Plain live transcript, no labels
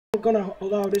not gonna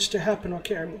allow this to happen,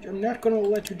 okay? I'm not gonna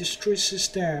let you destroy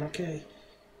Sistan, okay?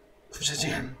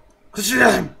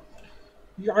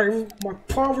 My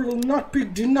power will not be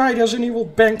denied as an evil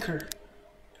banker.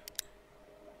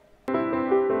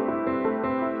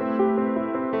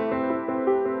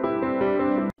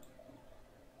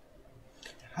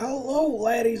 Hello,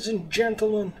 ladies and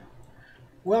gentlemen.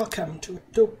 Welcome to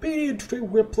Ottopedia. Today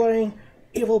we're playing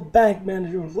Evil Bank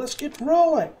Manager. Let's get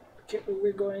rolling. Okay, where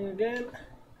we're going again?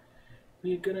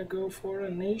 We're gonna go for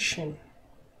a nation.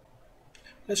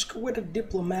 Let's go with a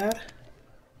diplomat.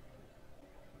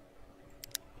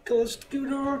 Okay, let's give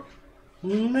it our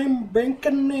name, bank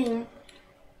and name.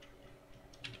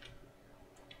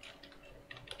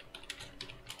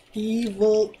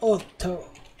 Evil Otto.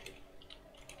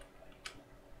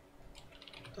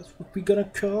 That's what we're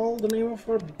gonna call the name of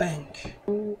our bank.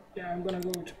 Oh, yeah, I'm gonna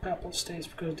go to Papal States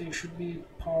because they should be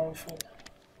powerful.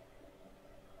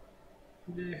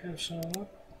 They have some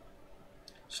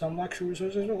luxury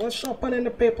resources. Let's open in the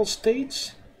Papal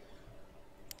States.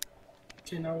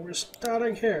 Okay, now we're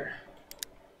starting here.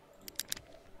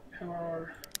 Have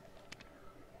our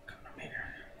economy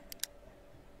here.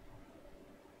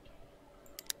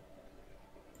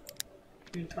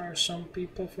 We hire some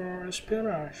people for our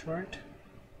espionage, right?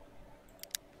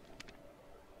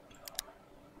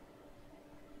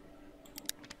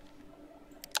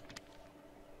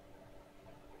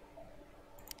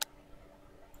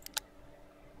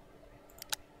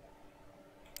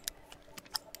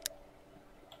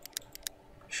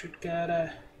 Should get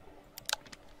a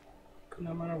good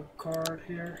amount of guard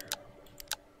here.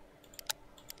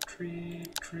 3,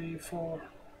 3, 4.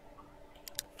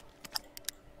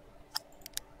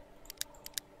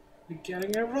 We're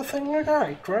getting everything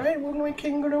right, right? We're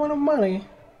making a good amount of money.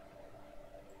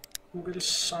 Look at the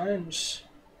science.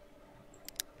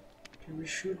 Okay, we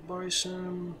should buy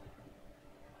some.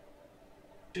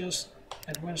 Just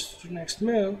advance to the next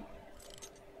move.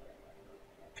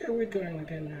 Okay, we're going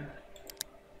again now.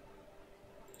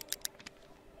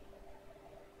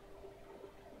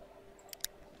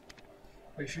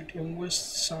 We should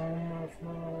invest some of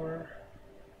our...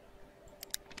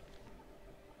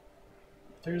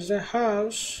 There's a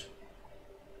house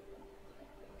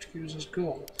which gives us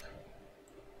gold.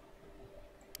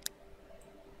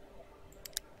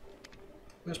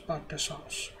 Let's buy this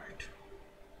house, right?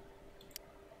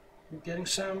 We're getting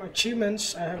some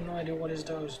achievements. I have no idea what is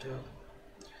those though.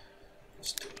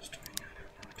 What's those doing? I have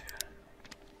no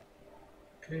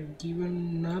idea. Okay,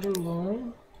 given another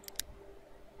loan.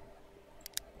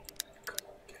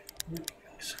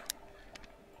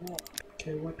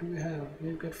 Okay, what do we have?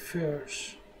 We've got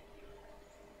furs.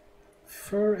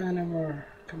 Fur animal.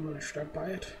 Come on, should I buy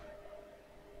it?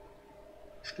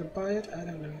 Should I buy it? I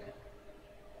don't know.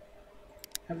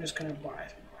 I'm just gonna buy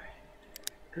it anyway.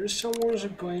 There's some wars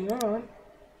going on.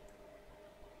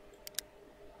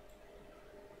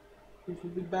 It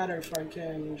would be better if I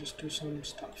can just do some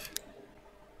stuff.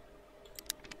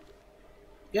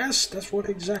 Yes, that's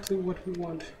exactly what we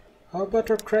want. How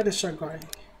about our credits are going?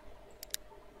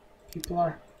 People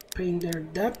are paying their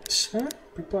debts, huh?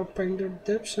 People are paying their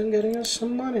debts and getting us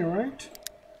some money, right?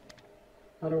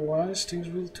 Otherwise, things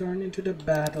will turn into the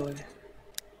battle.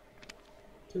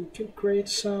 So we can create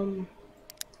some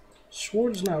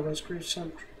swords now. Let's create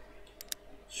some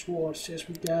swords. Yes,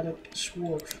 we got a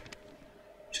sword,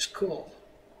 which is cool.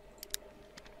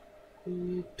 We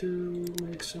need to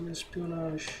make some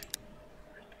espionage.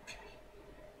 Okay.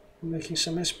 We're making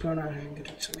some espionage and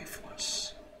getting some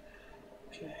influence.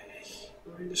 Okay.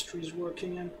 Our industry is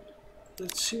working, and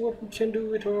let's see what we can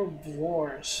do with our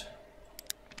wars.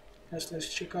 Yes,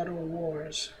 let's check out our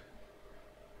wars.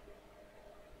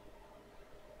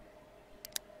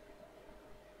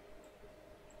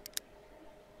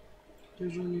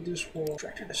 There's only this war.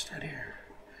 Trying to understand here.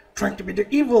 Trying to be the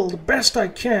evil the best I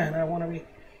can. I want to be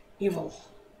evil.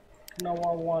 No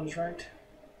war ones, right?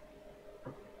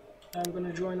 I'm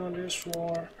gonna join on this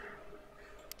war,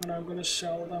 and I'm gonna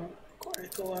sell them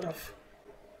quite a lot of.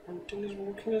 Everything is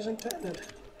working as intended.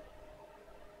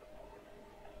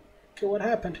 Okay, what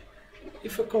happened?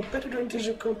 If a competitor enters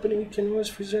your company, you can use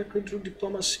physically through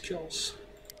diplomacy skills.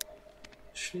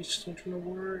 She needs to enter a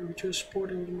war, which is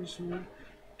sport and diplomacy.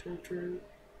 Territory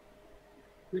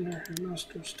winner and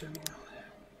master stay well.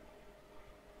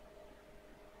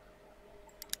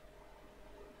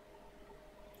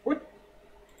 What?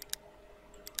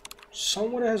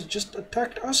 Someone has just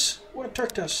attacked us? Who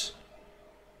attacked us?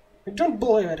 I don't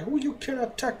believe it. Who you can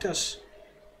attack us?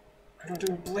 I don't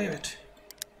even believe it.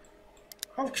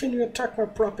 How can you attack my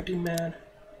property, man?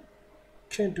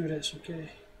 Can't do this,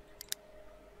 okay?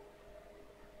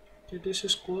 Okay, this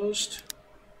is closed.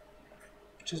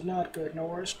 which is not good. No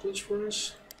war is closed for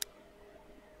us.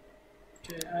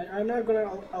 Okay, I'm not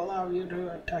gonna allow you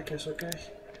to attack us, okay?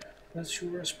 Let's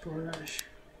show us portage.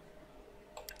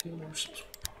 Gain ourselves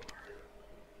power.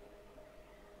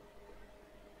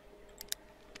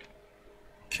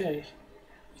 Okay.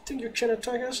 You think you can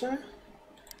attack us, huh?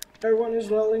 Everyone is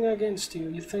rallying against you.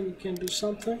 You think you can do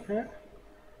something, huh?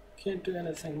 Can't do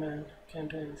anything, man.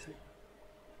 Can't do anything.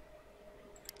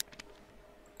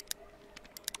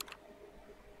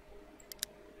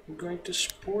 I'm going to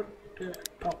support the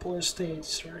populous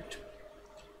states, right?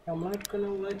 I'm not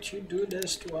gonna let you do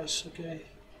this to us, okay?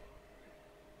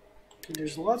 Okay,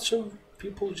 there's lots of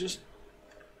people just...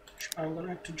 I'm gonna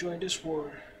have to join this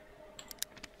war.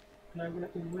 And I'm gonna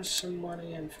invest some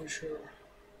money in for sure.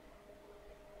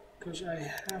 Because I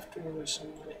have to invest some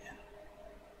money in.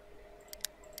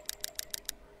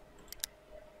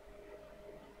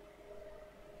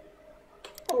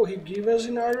 Oh, he gave us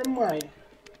an iron mine.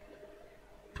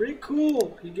 Pretty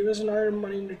cool. He gave us an iron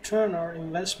mine in return, our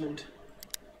investment.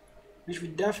 Which we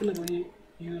definitely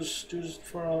use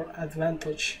for our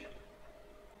advantage.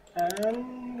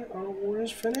 And our war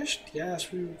is finished?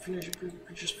 Yes, we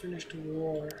just finished the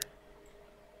war.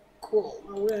 Cool.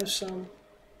 Now we have some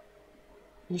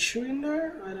issue in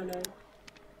there? I don't know.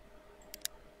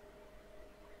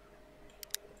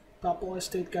 Papal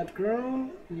estate got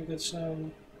grown. We got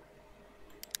some...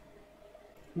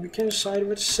 We can side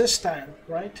with Sistan,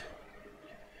 right?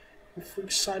 If we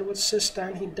side with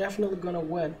Sistan, he definitely gonna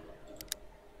win.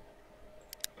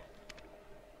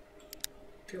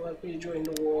 Okay, let me join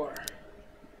the war.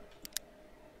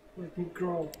 Let me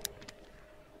grow.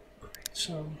 Create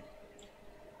some...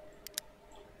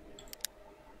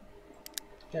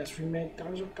 Yes, we made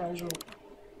tons of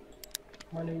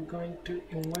money. We're going to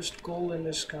invest gold in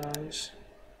this, guys.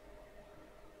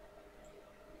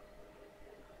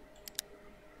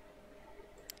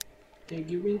 They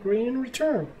give me green in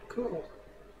return. Cool.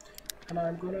 And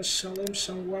I'm gonna sell him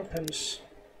some weapons.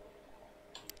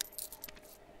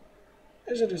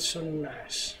 Isn't it so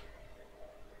nice?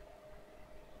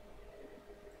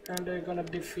 And they're gonna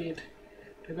defeat.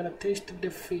 They're gonna taste the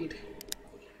defeat.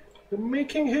 We're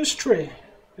making history,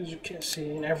 as you can see,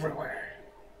 in everywhere.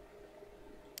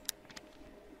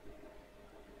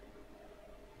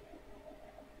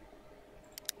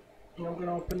 And I'm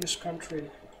gonna open this country.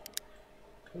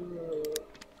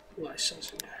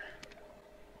 Licensing there.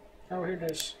 Oh, here it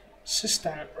is.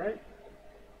 Sistan, right?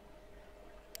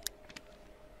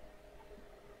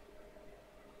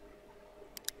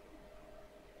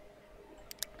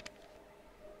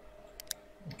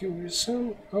 Give you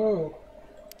some. Oh,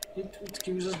 it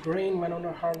gives us grain when on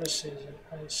the harvest season.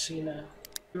 I see now.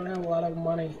 We don't have a lot of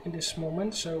money in this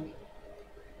moment, so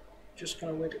just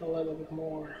gonna wait a little bit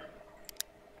more.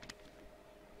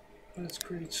 Let's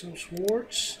create some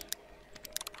swords.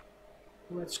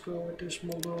 Let's go with this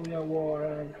Moldova war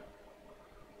and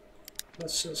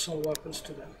let's sell some weapons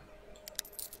to them.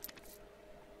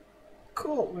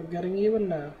 Cool, we're getting even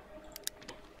now.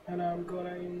 And I'm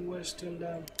gonna invest in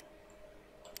them.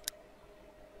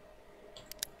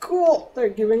 Cool, they're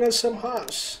giving us some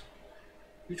house,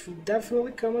 which will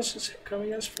definitely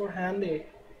coming us for handy.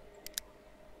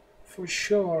 For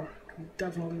sure,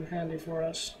 definitely handy for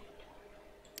us.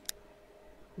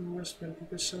 Investment,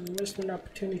 because some investment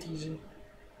opportunities in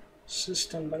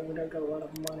system, but we don't got a lot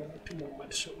of money at the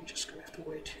moment, so we're just gonna have to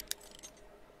wait.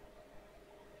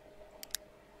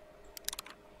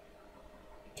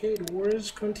 Okay, the war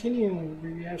is continuing.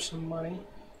 We have some money,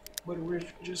 but we're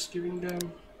just giving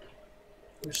them,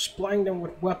 we're supplying them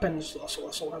with weapons, lots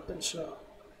of weapons, so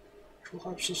it will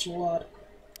help us a lot.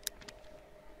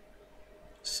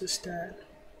 Sistan.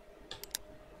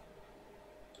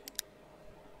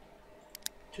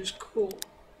 Just cool.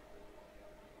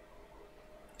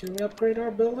 Can we upgrade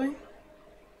our building?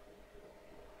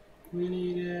 We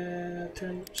need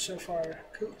 10 sapphire.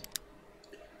 Cool.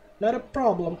 Not a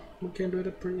problem. We can do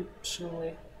it pretty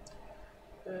soon.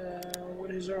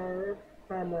 What is our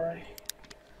armory?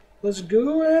 Let's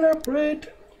go and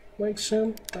upgrade. Make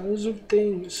some tons of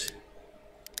things.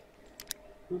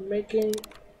 We're making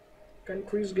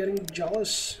countries getting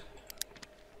jealous.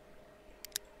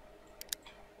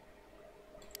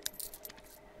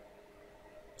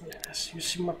 Yes, you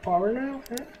see my power now,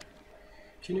 huh?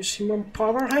 Can you see my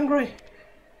power, Hungary?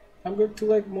 I'm going to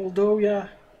let Moldova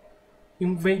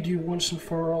invade you once and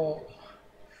for all.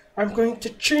 I'm going to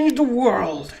change the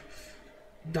world.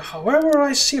 However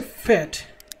I see fit.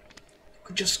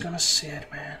 You're just gonna see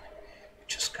it, man. You're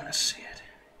just gonna see it.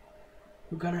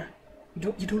 We're gonna...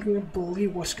 You don't even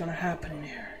believe what's gonna happen in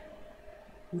here.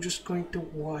 We're just going to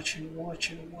watch and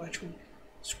watch and watch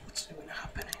what's even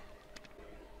happening.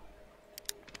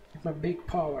 with my big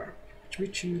power,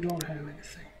 which you don't have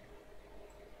anything.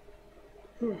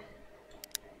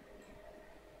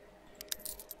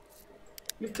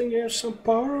 You think you have some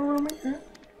power over me, huh?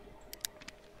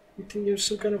 You think you have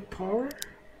some kind of power?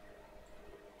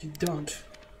 You don't.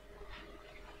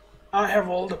 I have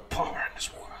all the power in this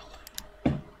world.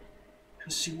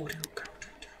 And see what you're going to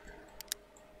do.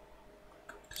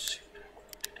 I'm going to see what I'm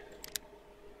going to do.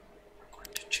 I'm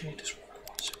going to change this world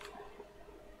once and for all.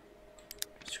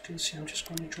 As you can see, I'm just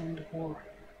going to join the war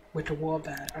with the war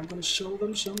band. I'm going to sell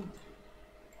them some,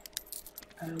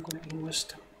 and I'm going to invest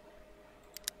them.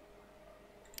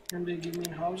 And they give me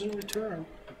a house in return.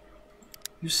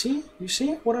 You see? You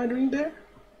see what I'm doing there?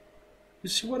 You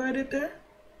see what I did there?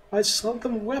 I sold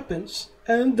them weapons,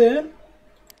 and then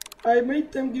I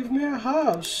made them give me a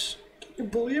house. Can you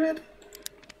believe it?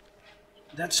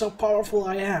 That's how powerful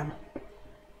I am.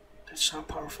 That's how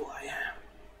powerful I am.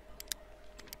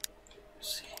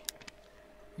 See?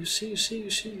 You see, you see, you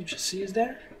see, you just see it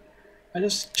there? I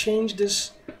just changed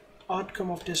this outcome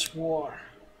of this war.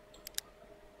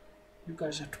 You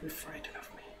guys have to be frightened of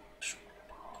me. I'm so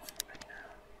powerful right now.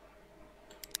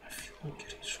 I feel I'm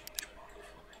getting so much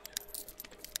powerful right now.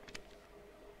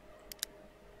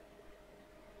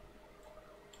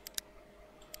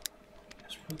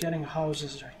 Yes, we're getting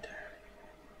houses right there.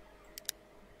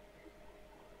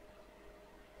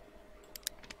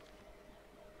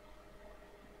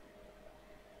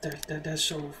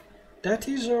 That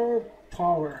is our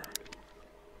power.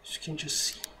 As you can just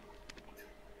see.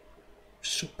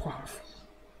 So powerful.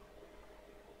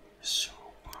 So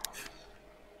powerful.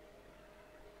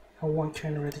 No one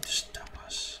can ready to stop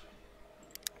us.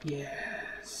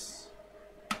 Yes.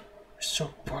 We're so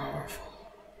powerful.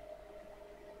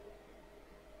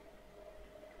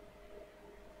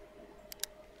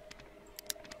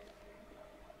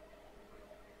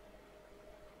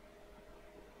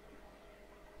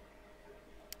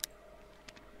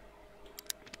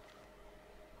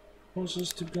 Wants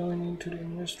us to going into the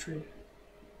industry.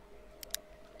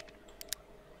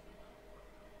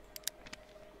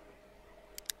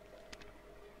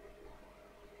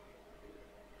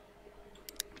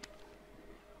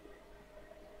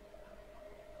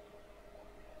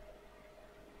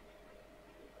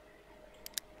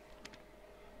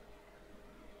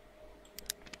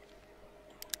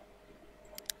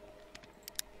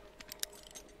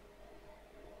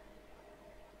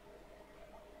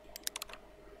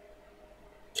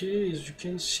 Okay, as you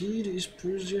can see, this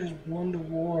Persia has won the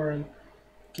war and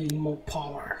gained more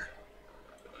power.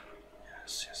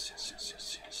 Yes, yes, yes, yes,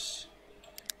 yes, yes.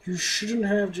 You shouldn't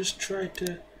have just tried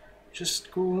to just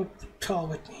go up tall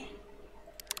with me.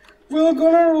 We're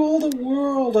gonna rule the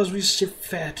world as we see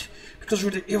fit, because we're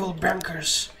the evil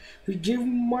bankers. We give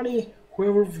money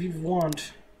whoever we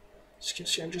want. As you can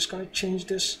see, I'm just gonna change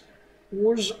this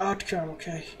war's outcome,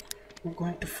 okay? We're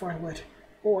going to find what.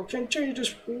 Oh, I can't change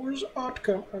this war's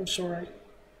outcome. I'm sorry.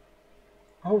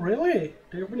 Oh, really?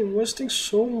 They've been investing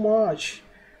so much.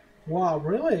 Wow,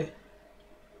 really?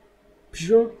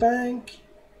 Pure Bank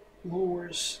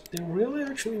lowers. They're really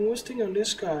actually investing on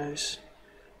this, guys.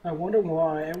 I wonder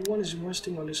why. Everyone is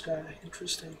investing on this guy.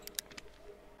 Interesting.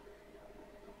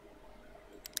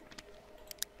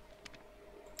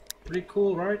 Pretty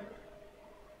cool, right?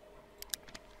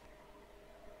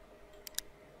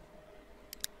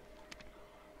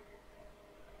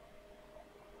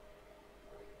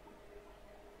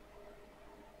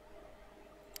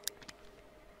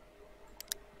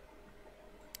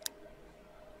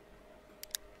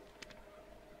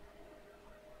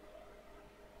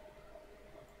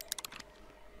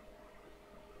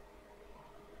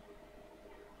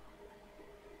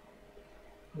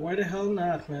 Why the hell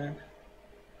not, man?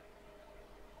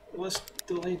 Let's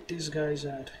delete these guys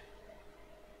out.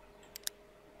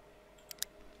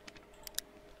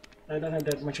 I don't have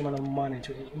that much amount of money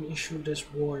to ensure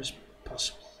this war is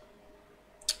possible.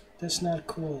 That's not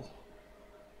cool.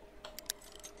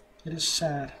 It is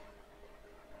sad.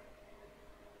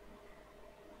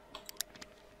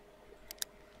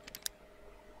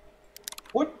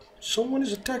 What? Someone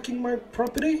is attacking my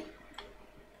property?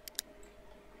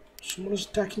 Someone is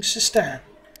attacking Sistan.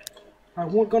 I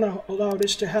won't gonna allow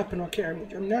this to happen, okay?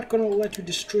 I'm not gonna let you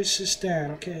destroy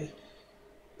Sistan, okay?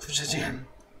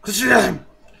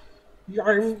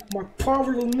 My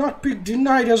power will not be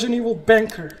denied as an evil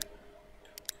banker.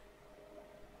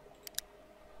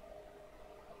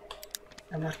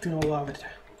 I'm not gonna allow it.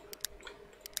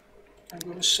 I'm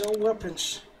gonna sell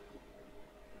weapons.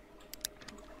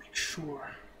 Make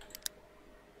sure.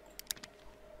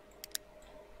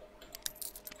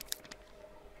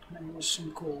 And with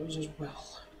some goals as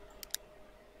well.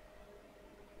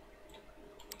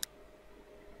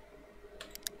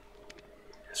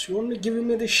 So you're only giving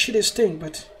me the shittiest thing,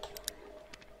 but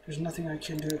there's nothing I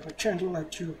can do. I can't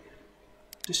let you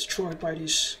destroyed by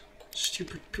these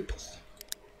stupid people.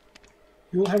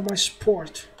 You'll have my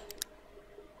support.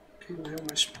 Okay, you'll have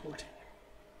my support.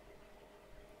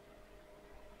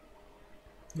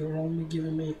 You're only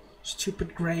giving me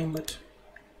stupid grain, but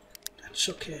that's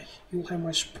okay. You'll have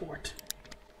my support.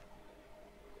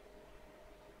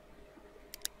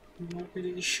 You want me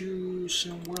to issue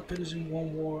some weapons in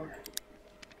one war?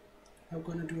 I'm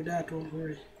gonna do that, don't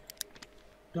worry.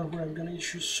 Don't worry, I'm gonna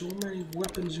issue so many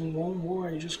weapons in one war,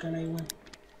 you're not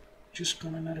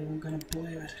even gonna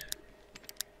play it.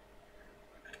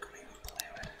 Not gonna even play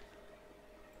it.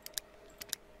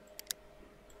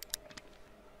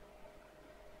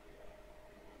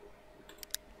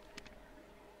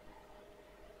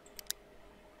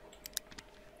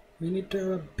 We need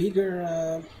a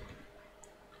bigger,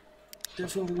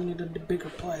 definitely we need a bigger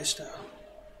place though.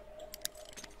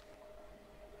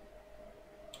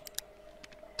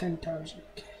 10,000,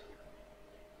 okay.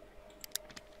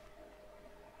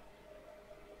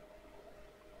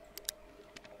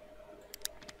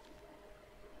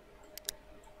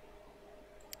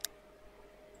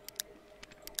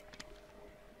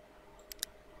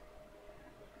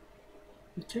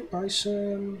 We can buy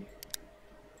some.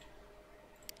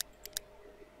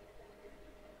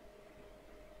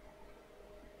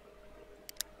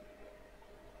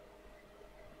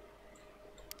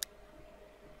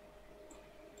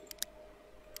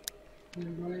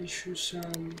 I'm gonna issue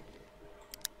some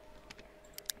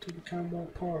to become more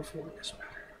powerful in this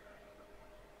matter.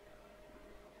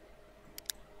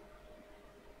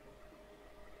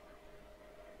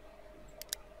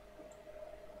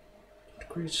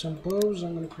 Create some bows,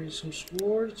 I'm going to create some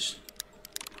swords,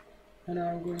 and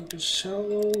I'm going to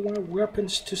sell all my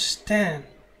weapons to Stan.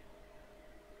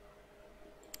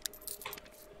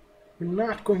 We're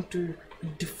not going to be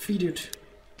defeated.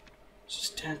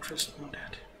 Stan, trust me on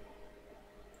that.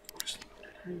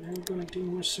 I'm going to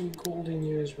invest some gold in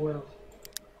you as well.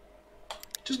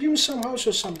 Just give me some house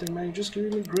or something, man. Just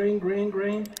give me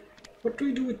grain. What do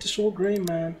we do with this old grain,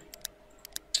 man?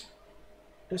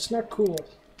 That's not cool.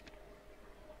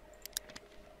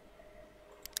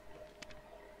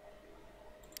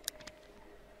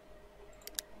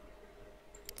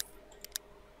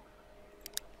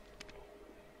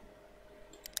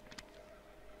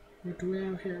 What do we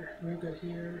have here? We got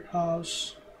here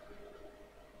house.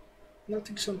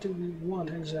 Nothing something we want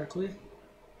exactly.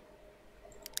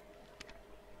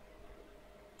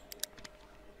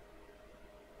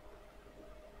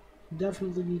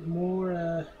 Definitely need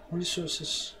more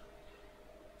resources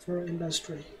for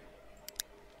industry.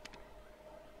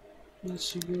 Let's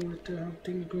see with how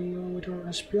things going on with our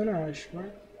espionage,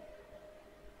 right?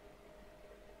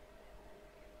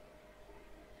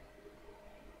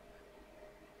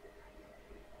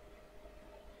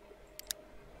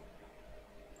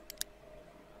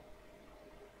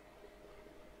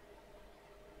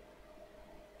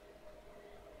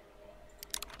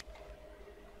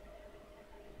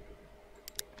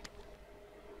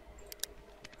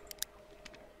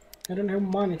 I don't have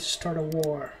money to start a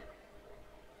war.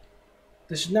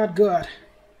 This is not good.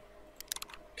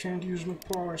 Can't use my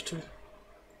powers to.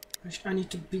 I need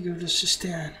to bigger the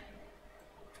system.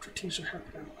 After things are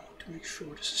happening, I want to make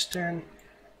sure the system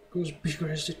goes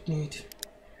bigger as it needs.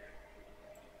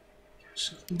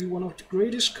 Yes, it can be one of the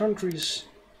greatest countries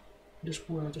in this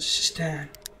world, the system.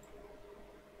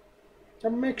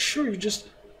 And make sure you just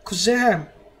Kazam.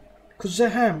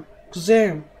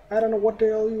 I don't know what the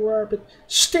hell you are, but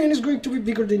Stan is going to be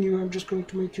bigger than you. I'm just going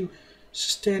to make you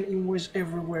stand in ways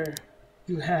everywhere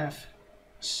you have.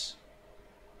 Yes.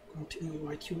 I'm going to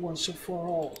invite you once and for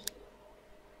all.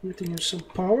 You think you have some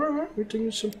power, huh? You think you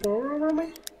have some power over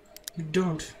me? You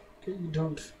don't. Okay, you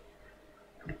don't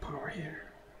have the power here.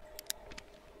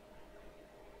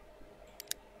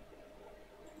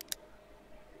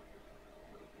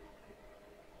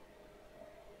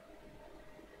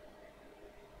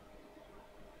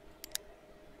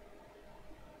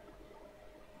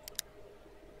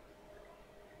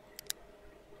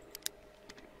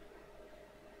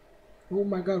 Oh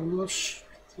my god, we lost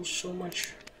so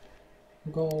much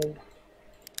gold.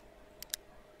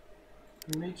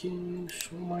 We're making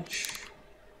so much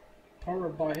power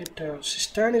by it.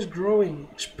 Sistan is growing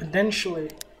exponentially.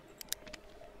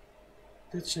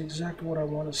 That's exactly what I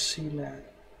want to see, man.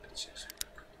 That's exactly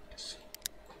what I want to see.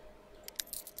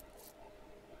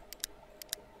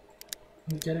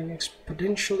 I'm getting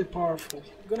exponentially powerful.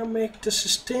 I'm gonna make the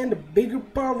Sistan the bigger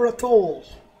power at all.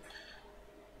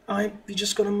 we're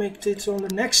just gonna make it on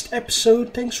the next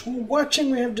episode. Thanks for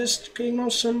watching. We have just gained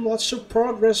lots of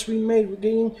progress we made. We're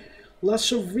gaining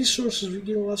lots of resources. We're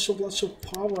getting lots of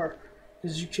power,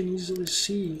 as you can easily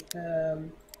see.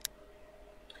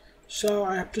 So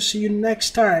I have to see you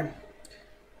next time.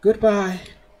 Goodbye.